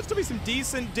Gnar, but it should still be some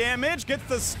decent damage. Gets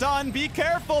the stun. Be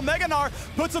careful. Mega Gnar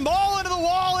puts them all into the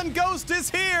wall, and Ghost is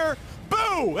here.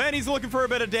 Boo! And he's looking for a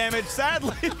bit of damage.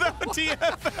 Sadly, though,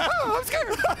 DFM. Oh, I'm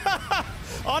scared.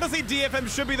 Honestly, DFM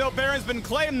should be, though. Baron's been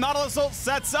claimed. Nautilus ult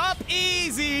sets up.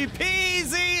 Easy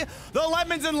peasy. The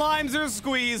lemons and limes are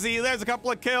squeezy. There's a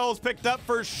couple of kills picked up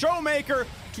for Showmaker.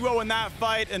 2-0 in that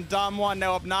fight, and Damwon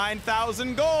now up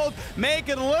 9,000 gold. Make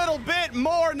it a little bit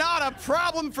more, not a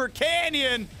problem for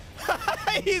Canyon.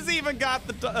 He's even got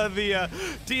the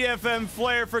DFM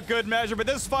flair for good measure, but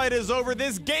this fight is over.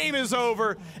 This game is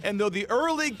over. And though the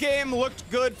early game looked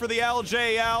good for the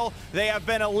LJL, they have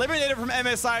been eliminated from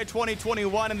MSI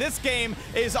 2021, and this game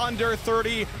is under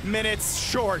 30 minutes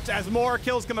short. As more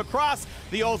kills come across,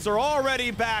 the ults are already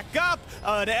back up.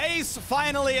 An ace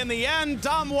finally in the end.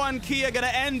 Damwon KIA gonna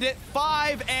end it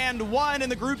 5-1 in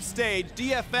the group stage.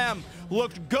 DFM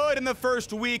looked good in the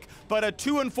first week, but a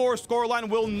 2-4 scoreline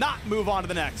will not move on to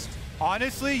the next.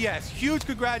 Honestly, yes. Huge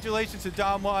congratulations to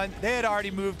Damwon. They had already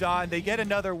moved on. They get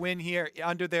another win here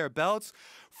under their belts.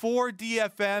 For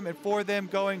DFM and for them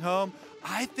going home,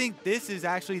 I think this is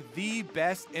actually the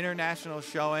best international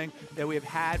showing that we have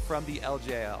had from the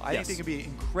LJL. I think they can be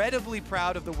incredibly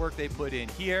proud of the work they put in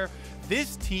here.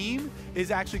 This team is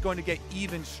actually going to get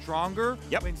even stronger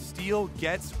when Steel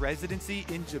gets residency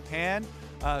in Japan.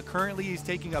 Currently, he's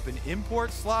taking up an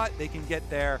import slot. They can get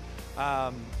their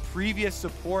previous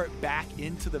support back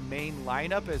into the main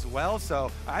lineup as well.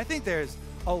 So I think there's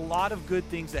a lot of good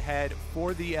things ahead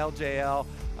for the LJL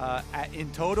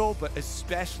in total, but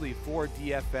especially for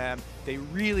DFM. They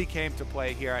really came to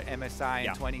play here at MSI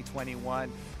in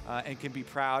 2021 and can be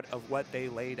proud of what they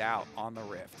laid out on the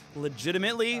Rift.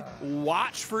 Legitimately,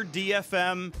 watch for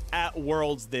DFM at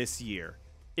Worlds this year.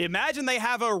 Imagine they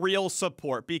have a real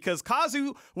support, because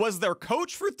Kazu was their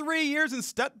coach for 3 years and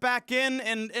stepped back in,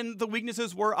 and the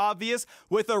weaknesses were obvious.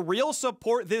 With a real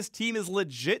support, this team is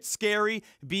legit scary.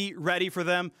 Be ready for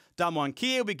them. Damwon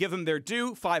KIA, we give them their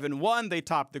due. 5-1, they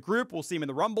top the group. We'll see them in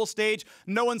the Rumble stage.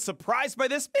 No one's surprised by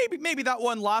this. Maybe that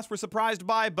one loss we're surprised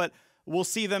by, but we'll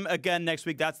see them again next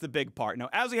week. That's the big part. Now,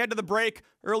 as we head to the break,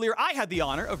 earlier I had the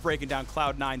honor of breaking down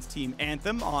Cloud9's team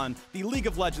Anthem on the League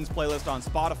of Legends playlist on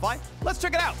Spotify. Let's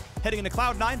check it out. Heading into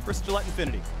Cloud9 versus Gillette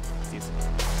Infinity. See you soon.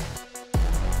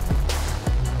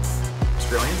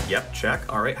 Australian? Yep,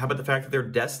 check. All right, how about the fact that they're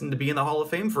destined to be in the Hall of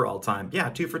Fame for all time? Yeah,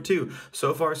 2 for 2.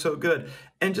 So far, so good.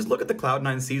 And just look at the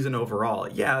Cloud9 season overall.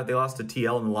 Yeah, they lost to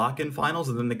TL in the lock-in finals,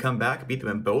 and then they come back, beat them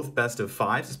in both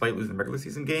best-of-5s, despite losing regular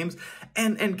season games.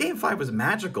 And Game 5 was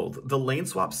magical. The lane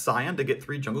swap Sion to get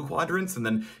 3 jungle quadrants, and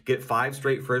then get 5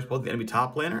 straight first blood to the enemy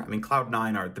top laner. I mean,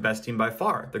 Cloud9 are the best team by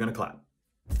far. They're going to clap.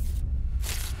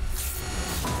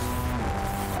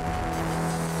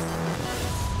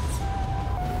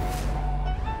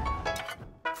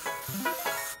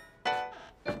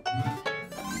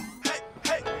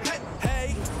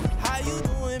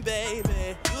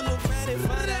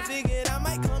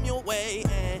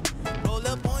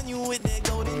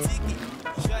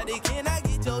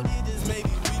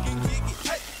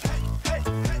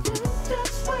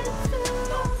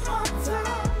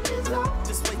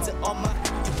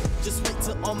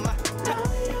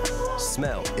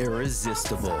 smell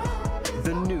irresistible.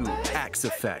 The new Axe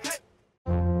Effect.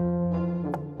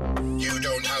 You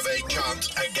don't have a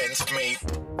chance against me.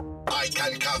 I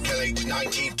can calculate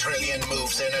 90 trillion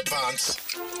moves in advance.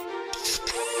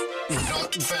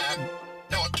 Not fair.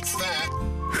 Not fair.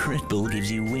 Red Bull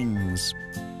gives you wings.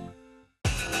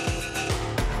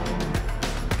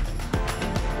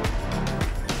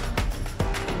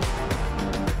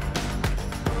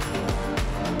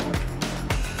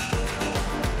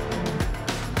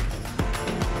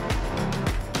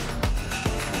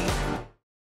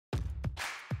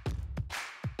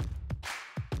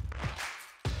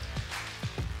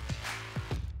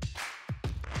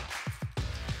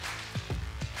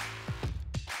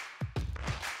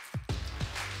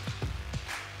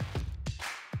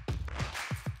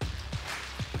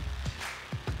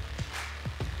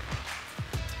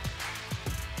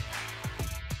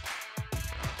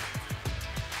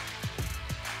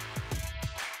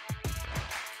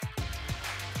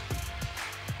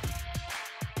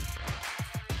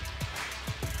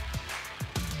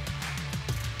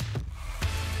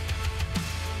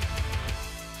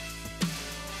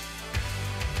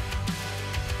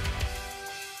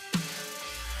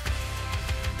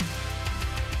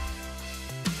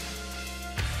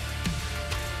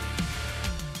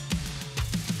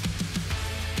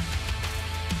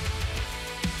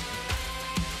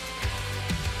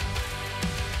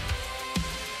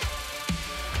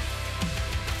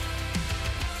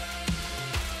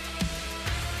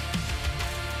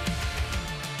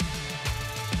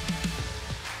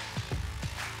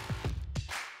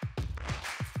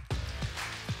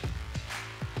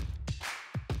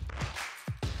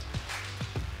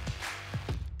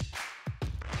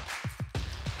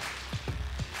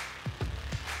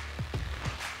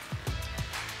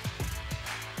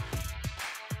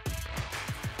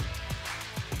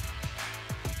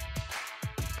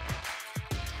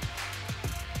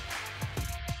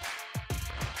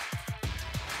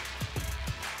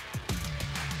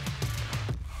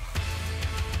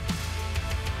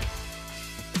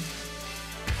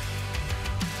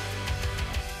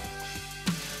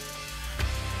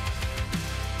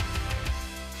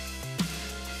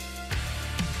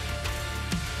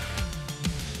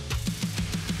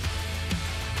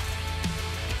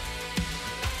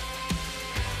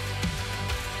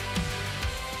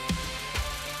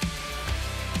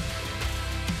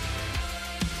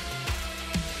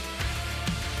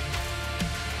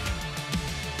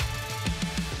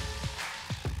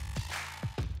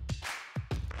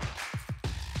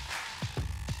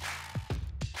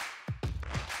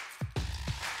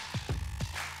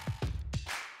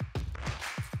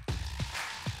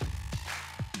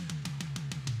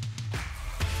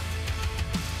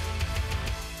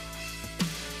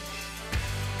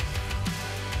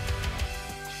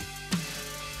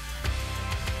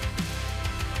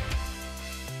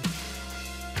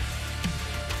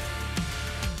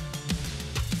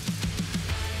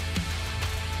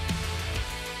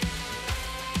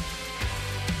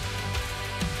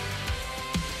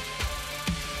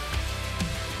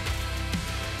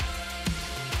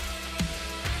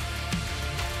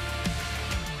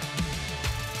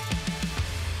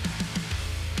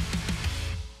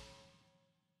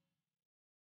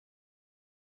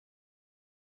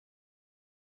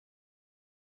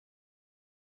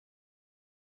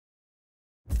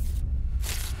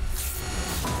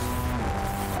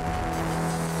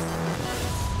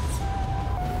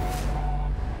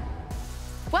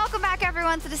 Welcome back,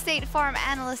 everyone, to the State Farm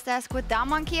Analyst Desk. With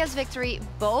Damwon Kia's victory,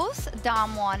 both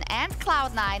Damwon and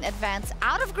Cloud9 advance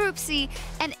out of Group C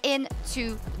and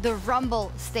into the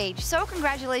Rumble stage. So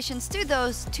congratulations to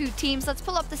those two teams. Let's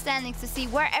pull up the standings to see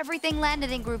where everything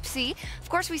landed in Group C. Of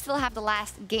course, we still have the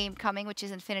last game coming, which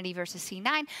is Infinity versus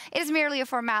C9. It is merely a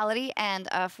formality and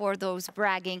for those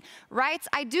bragging rights.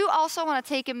 I do also want to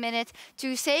take a minute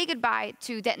to say goodbye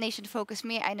to DetonatioN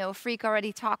FocusMe. I know Freak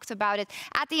already talked about it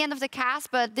at the end of the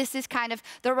cast, but this is kind of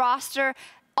the roster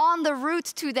on the route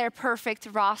to their perfect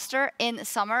roster in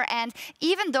summer. And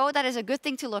even though that is a good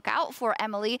thing to look out for,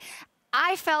 Emily,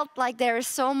 I felt like there is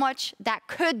so much that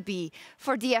could be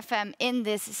for DFM in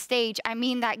this stage. I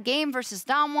mean, that game versus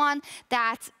Damwon,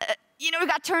 that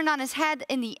got turned on his head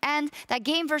in the end. That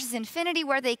game versus Infinity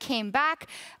where they came back.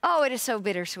 Oh, it is so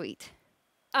bittersweet.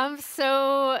 I'm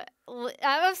so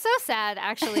sad,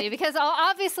 actually, because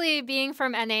obviously being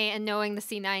from NA and knowing the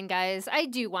C9 guys, I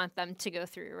do want them to go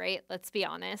through, right? Let's be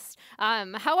honest.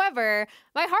 However,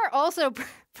 my heart also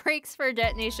breaks for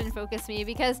DetonatioN FocusMe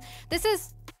because this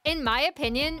is, in my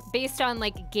opinion, based on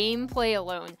like gameplay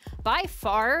alone, by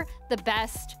far the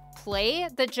best play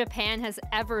that Japan has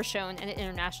ever shown in an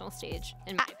international stage,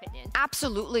 in my opinion.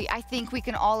 Absolutely. I think we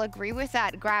can all agree with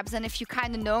that, Grabbz. And if you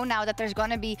kind of know now that there's going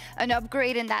to be an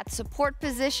upgrade in that support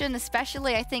position,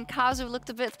 especially, I think Kazu looked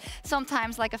a bit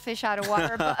sometimes like a fish out of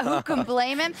water, but who can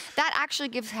blame him? That actually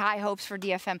gives high hopes for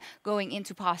DFM going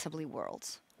into possibly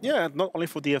Worlds. Yeah, not only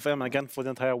for DFM, again, for the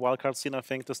entire wildcard scene, I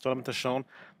think this tournament has shown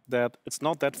that it's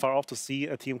not that far off to see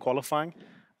a team qualifying.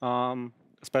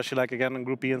 Especially, like, again, in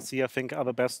Group B and C, I think are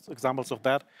the best examples of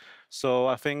that. So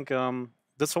I think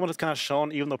this format has kind of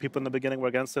shown, even though people in the beginning were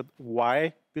against it,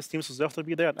 why these teams deserve to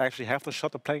be there and actually have the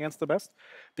shot to play against the best,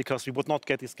 because we would not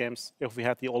get these games if we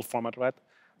had the old format, right?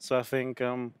 So I think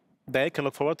they can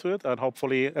look forward to it, and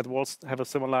hopefully at Worlds have a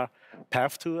similar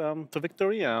path to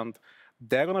victory. And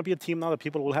they're going to be a team now that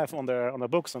people will have on their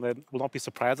books, and they will not be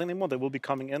surprised anymore. They will be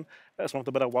coming in as one of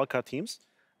the better wildcard teams.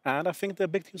 And I think the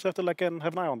big teams have to have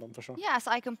an eye on them, for sure. Yes,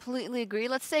 I completely agree.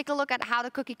 Let's take a look at how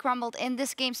the cookie crumbled in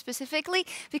this game specifically,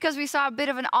 because we saw a bit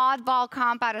of an oddball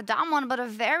comp out of Damwon, but a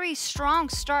very strong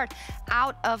start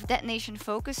out of DetonatioN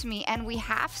FocusMe. And we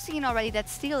have seen already that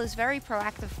Steel is very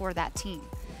proactive for that team.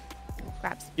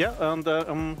 Grabbz. Yeah, and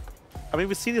I mean,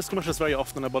 we see these skirmishes very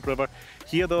often about River.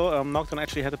 Here, though, Nocturne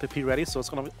actually had the TP ready, so it's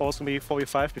going to also be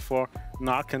 4v5 before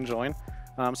Gnar can join.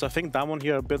 So I think Damwon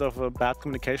here a bit of a bad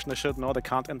communication. They should know they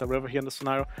can't enter River here in this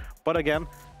scenario. But again,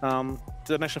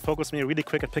 DetonatioN FocusMe really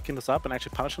quick at picking this up and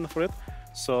actually punishing for it.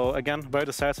 So again, very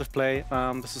decisive play.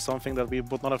 This is something that we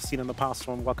would not have seen in the past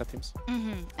from wildcard teams.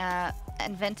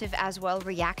 Inventive as well,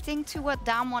 reacting to what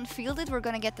Damwon fielded. We're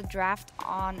going to get the draft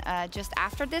on just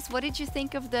after this. What did you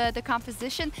think of the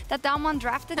composition that Damwon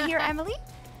drafted here, Emily?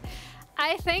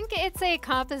 I think it's a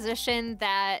composition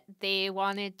that they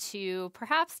wanted to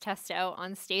perhaps test out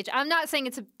on stage. I'm not saying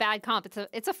it's a bad comp.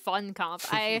 It's a fun comp.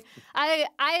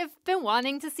 I've been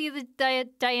wanting to see the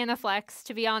Diana flex,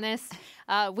 to be honest.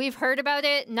 We've heard about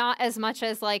it, not as much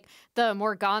as like the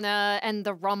Morgana and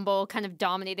the Rumble kind of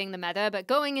dominating the meta, but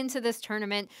going into this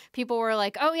tournament, people were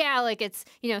like, oh yeah, like it's,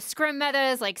 you know, scrim meta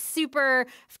is like super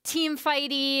team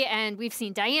fighty, and we've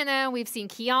seen Diana, we've seen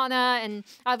Qiyana, and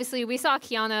obviously we saw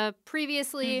Qiyana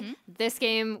previously. This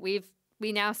game, we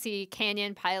now see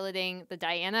Canyon piloting the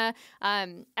Diana.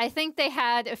 I think they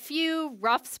had a few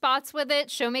rough spots with it.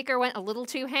 Showmaker went a little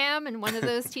too ham in one of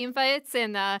those team fights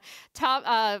in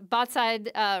bot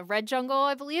side red jungle,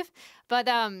 I believe. But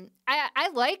I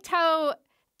liked how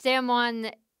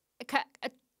Damwon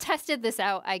tested this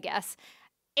out, I guess.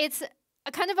 It's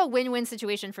a kind of a win-win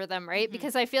situation for them, right?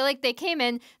 Because I feel like they came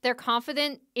in, they're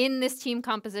confident in this team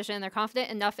composition, they're confident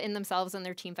enough in themselves and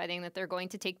their team fighting that they're going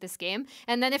to take this game.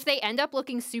 And then if they end up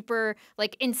looking super,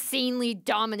 like, insanely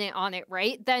dominant on it,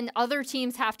 right, then other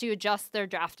teams have to adjust their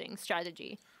drafting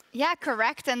strategy. Yeah,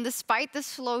 correct. And despite the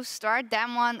slow start,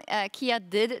 Damwon Kia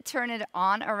did turn it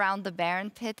on around the Baron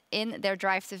pit in their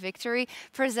drive to victory,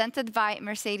 presented by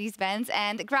Mercedes-Benz.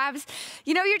 And Grabbz,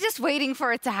 you know, you're just waiting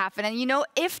for it to happen. And you know,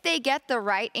 if they get the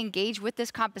right engage with this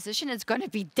composition, it's going to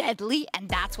be deadly. And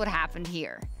that's what happened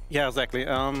here. Yeah, exactly.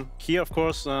 Here, of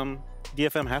course,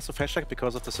 DFM has to flash check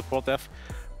because of the support def,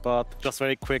 but just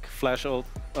very quick flash ult,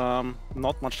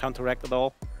 not much time to react at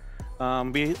all.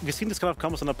 We've seen this kind of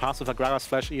combos in the past with a Grabbz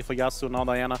flash E for Yasuo, now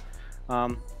Diana.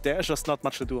 There's just not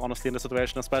much to do, honestly, in this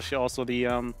situation, especially also the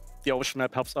ocean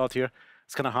map helps out here.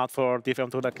 It's kind of hard for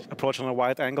DFM to like approach on a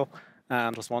wide angle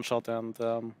and just one shot and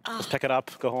just pick it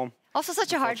up, go home. Also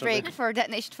such a heartbreak for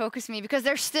DetonatioN FocusMe because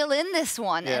they're still in this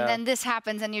one, and then this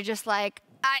happens and you're just like,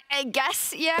 I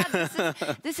guess, yeah,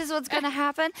 this is what's going to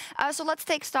happen. So let's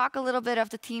take stock a little bit of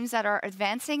the teams that are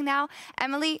advancing now.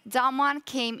 Emily, Damwon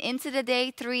came into the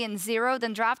day 3-0,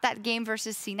 then dropped that game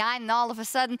versus C9, and all of a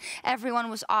sudden, everyone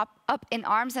was up in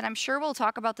arms, and I'm sure we'll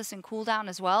talk about this in cooldown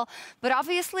as well. But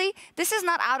obviously, this is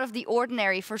not out of the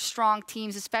ordinary for strong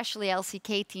teams, especially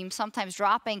LCK teams, sometimes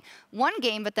dropping one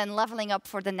game, but then leveling up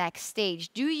for the next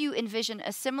stage. Do you envision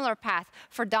a similar path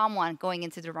for Damwon going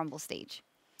into the Rumble stage?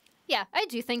 Yeah, I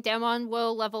do think Damwon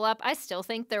will level up. I still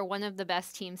think they're one of the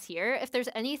best teams here. If there's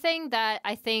anything that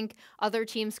I think other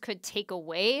teams could take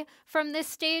away from this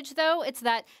stage, though, it's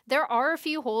that there are a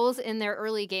few holes in their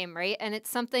early game, right? And it's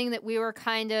something that we were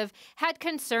kind of had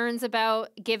concerns about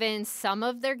given some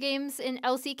of their games in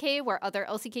LCK, where other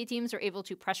LCK teams were able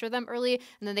to pressure them early,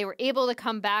 and then they were able to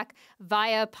come back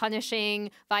via punishing,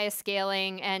 via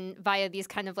scaling, and via these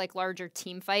kind of like larger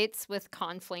team fights with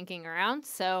Con flanking around.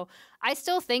 So I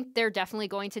still think they're definitely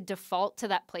going to default to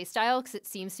that playstyle because it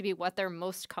seems to be what they're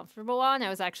most comfortable on. I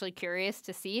was actually curious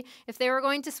to see if they were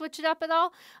going to switch it up at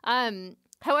all.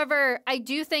 However, I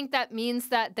do think that means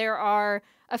that there are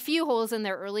a few holes in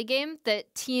their early game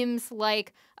that teams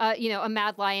like, a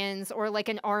Mad Lions or like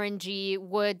an RNG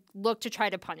would look to try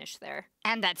to punish there.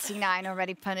 And that C9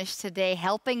 already punished today,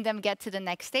 helping them get to the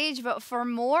next stage. But for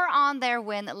more on their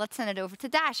win, let's send it over to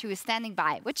Dash, who is standing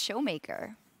by with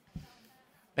Showmaker.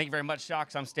 Thank you very much,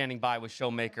 Sjokz. I'm standing by with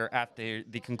Showmaker at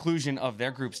the conclusion of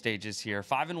their group stages here.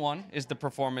 5-1 is the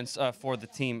performance for the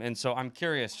team. And so I'm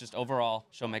curious, just overall,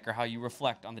 Showmaker, how you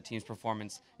reflect on the team's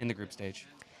performance in the group stage.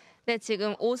 네,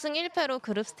 지금 5승 1패로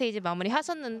그룹 스테이지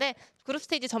마무리하셨는데 그룹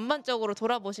스테이지 전반적으로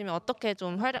돌아보시면 어떻게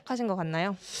좀 활약하신 것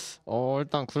같나요?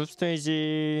 일단 그룹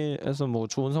스테이지에서 뭐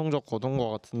좋은 성적 거둔 것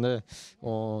같은데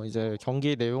이제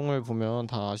경기 내용을 보면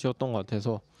다 아쉬웠던 것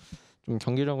같아서 좀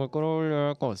경기력을 끌어올려야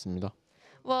할 것 같습니다.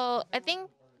 Well, I think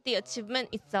the achievement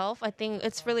itself, I think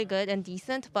it's really good and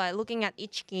decent, but looking at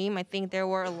each game, I think there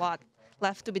were a lot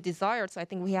left to be desired, so I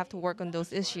think we have to work on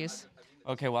those issues.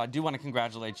 Okay, well, I do want to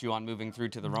congratulate you on moving through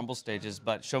to the Rumble stages,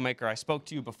 but Showmaker, I spoke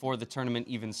to you before the tournament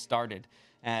even started,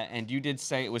 and you did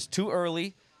say it was too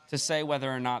early to say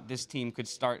whether or not this team could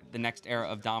start the next era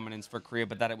of dominance for Korea,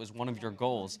 but that it was one of your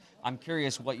goals. I'm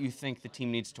curious what you think the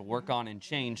team needs to work on and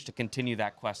change to continue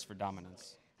that quest for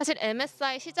dominance. 사실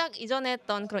MSI 시작 이전에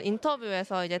했던 그런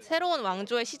인터뷰에서 이제 새로운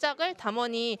왕조의 시작을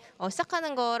담원이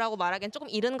시작하는 거라고 말하기엔 조금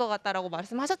이른 것 같다라고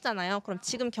말씀하셨잖아요. 그럼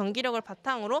지금 경기력을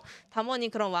바탕으로 담원이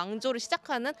그런 왕조를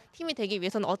시작하는 팀이 되기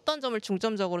위해서는 어떤 점을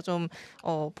중점적으로 좀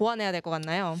보완해야 될 것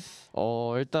같나요?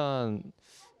 일단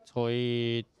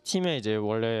저희 팀에 이제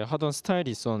원래 하던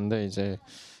스타일이 있었는데 이제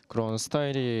그런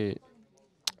스타일이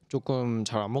조금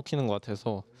잘 안 먹히는 것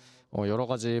같아서 여러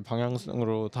가지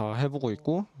방향으로 다 해보고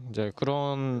있고 이제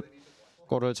그런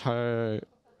거를 잘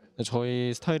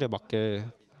저희 스타일에 맞게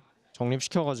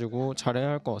정립시켜가지고 잘해야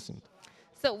할 것 같습니다.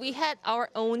 So we had our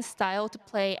own style to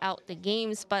play out the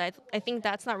games, but I think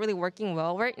that's not really working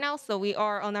well right now. So we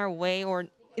are on our way or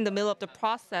in the middle of the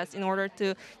process in order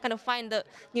to kind of find the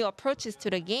new approaches to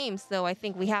the game. So I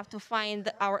think we have to find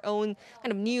our own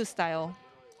kind of new style.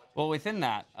 Well, within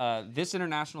that, this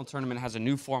international tournament has a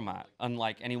new format,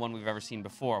 unlike anyone we've ever seen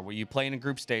before, where you play in a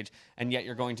group stage, and yet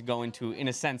you're going to go into, in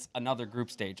a sense, another group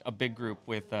stage, a big group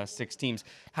with 6 teams.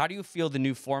 How do you feel the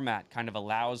new format kind of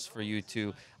allows for you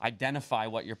to identify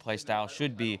what your play style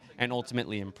should be and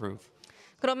ultimately improve?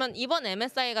 그러면 이번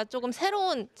MSI가 조금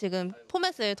새로운 지금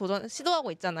포맷을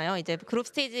시도하고 있잖아요. 이제 그룹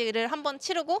스테이지를 한번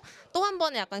치르고 또 한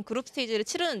번에 약간 그룹 스테이지를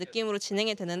치르는 느낌으로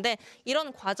진행이 되는데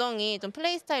이런 과정이 좀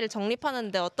플레이 스타일을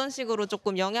정립하는데 어떤 식으로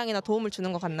조금 영향이나 도움을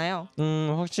주는 것 같나요?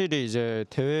 확실히 이제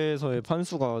대회에서의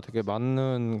판수가 되게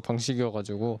맞는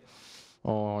방식이어가지고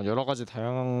여러 가지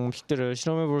다양한 픽들을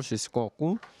실험해 볼 수 있을 것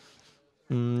같고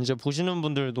이제 보시는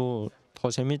분들도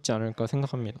더 재밌지 않을까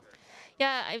생각합니다.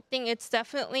 Yeah, I think it's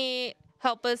definitely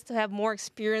help us to have more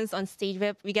experience on stage.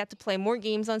 We get to play more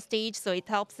games on stage, so it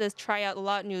helps us try out a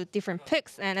lot of new different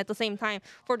picks. And at the same time,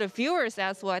 for the viewers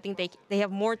as well, I think they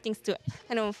have more things to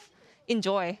kind of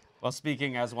enjoy. Well,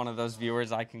 speaking as one of those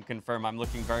viewers, I can confirm I'm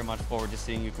looking very much forward to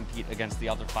seeing you compete against the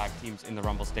other 5 teams in the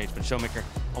Rumble stage. But Showmaker,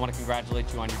 I want to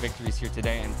congratulate you on your victories here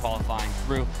today and qualifying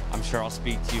through. I'm sure I'll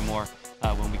speak to you more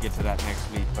when we get to that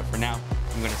next week. But for now,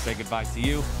 I'm going to say goodbye to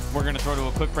you. We're going to throw to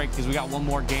a quick break because we got one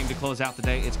more game to close out the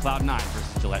day. It's Cloud9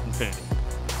 versus Gillette Infinity.